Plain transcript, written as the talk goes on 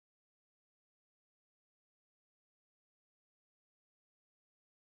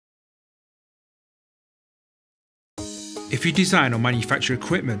If you design or manufacture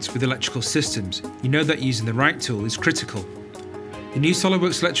equipment with electrical systems, you know that using the right tool is critical. The new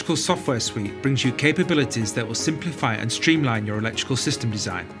Solidworks Electrical software suite brings you capabilities that will simplify and streamline your electrical system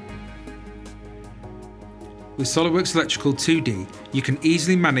design. With Solidworks Electrical 2D, you can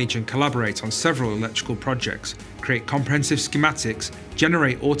easily manage and collaborate on several electrical projects, create comprehensive schematics,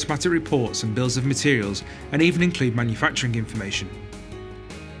 generate automatic reports and bills of materials, and even include manufacturing information.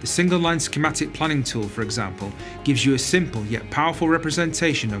 The single-line schematic planning tool, for example, gives you a simple yet powerful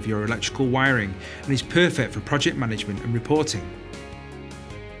representation of your electrical wiring and is perfect for project management and reporting.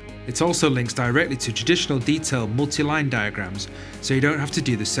 It also links directly to traditional detailed multi-line diagrams, so you don't have to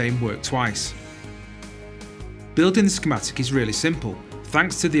do the same work twice. Building the schematic is really simple,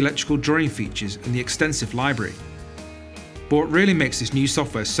 thanks to the electrical drawing features and the extensive library. But what really makes this new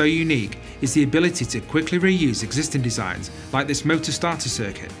software so unique is the ability to quickly reuse existing designs, like this motor starter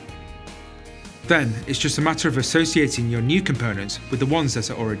circuit. Then, it's just a matter of associating your new components with the ones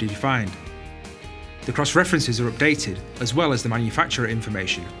that are already defined. The cross-references are updated, as well as the manufacturer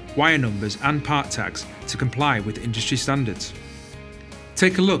information, wire numbers and part tags to comply with industry standards.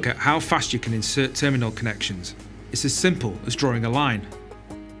 Take a look at how fast you can insert terminal connections. It's as simple as drawing a line.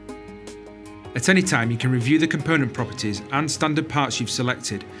 At any time, you can review the component properties and standard parts you've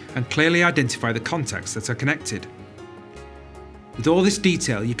selected and clearly identify the contacts that are connected. With all this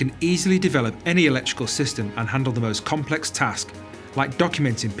detail, you can easily develop any electrical system and handle the most complex tasks, like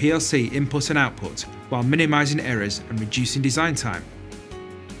documenting PLC input and output while minimizing errors and reducing design time.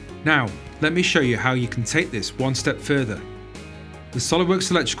 Now, let me show you how you can take this one step further. With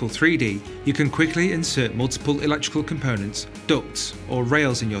SolidWorks Electrical 3D, you can quickly insert multiple electrical components, ducts, or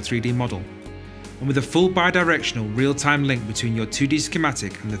rails in your 3D model. And with a full bidirectional real-time link between your 2D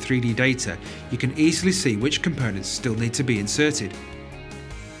schematic and the 3D data, you can easily see which components still need to be inserted.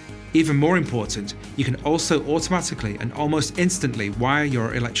 Even more important, you can also automatically and almost instantly wire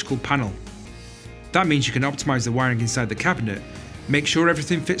your electrical panel. That means you can optimize the wiring inside the cabinet, make sure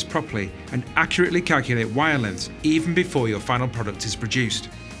everything fits properly, and accurately calculate wire lengths even before your final product is produced.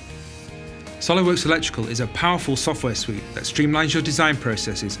 SolidWorks Electrical is a powerful software suite that streamlines your design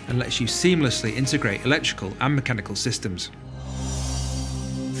processes and lets you seamlessly integrate electrical and mechanical systems.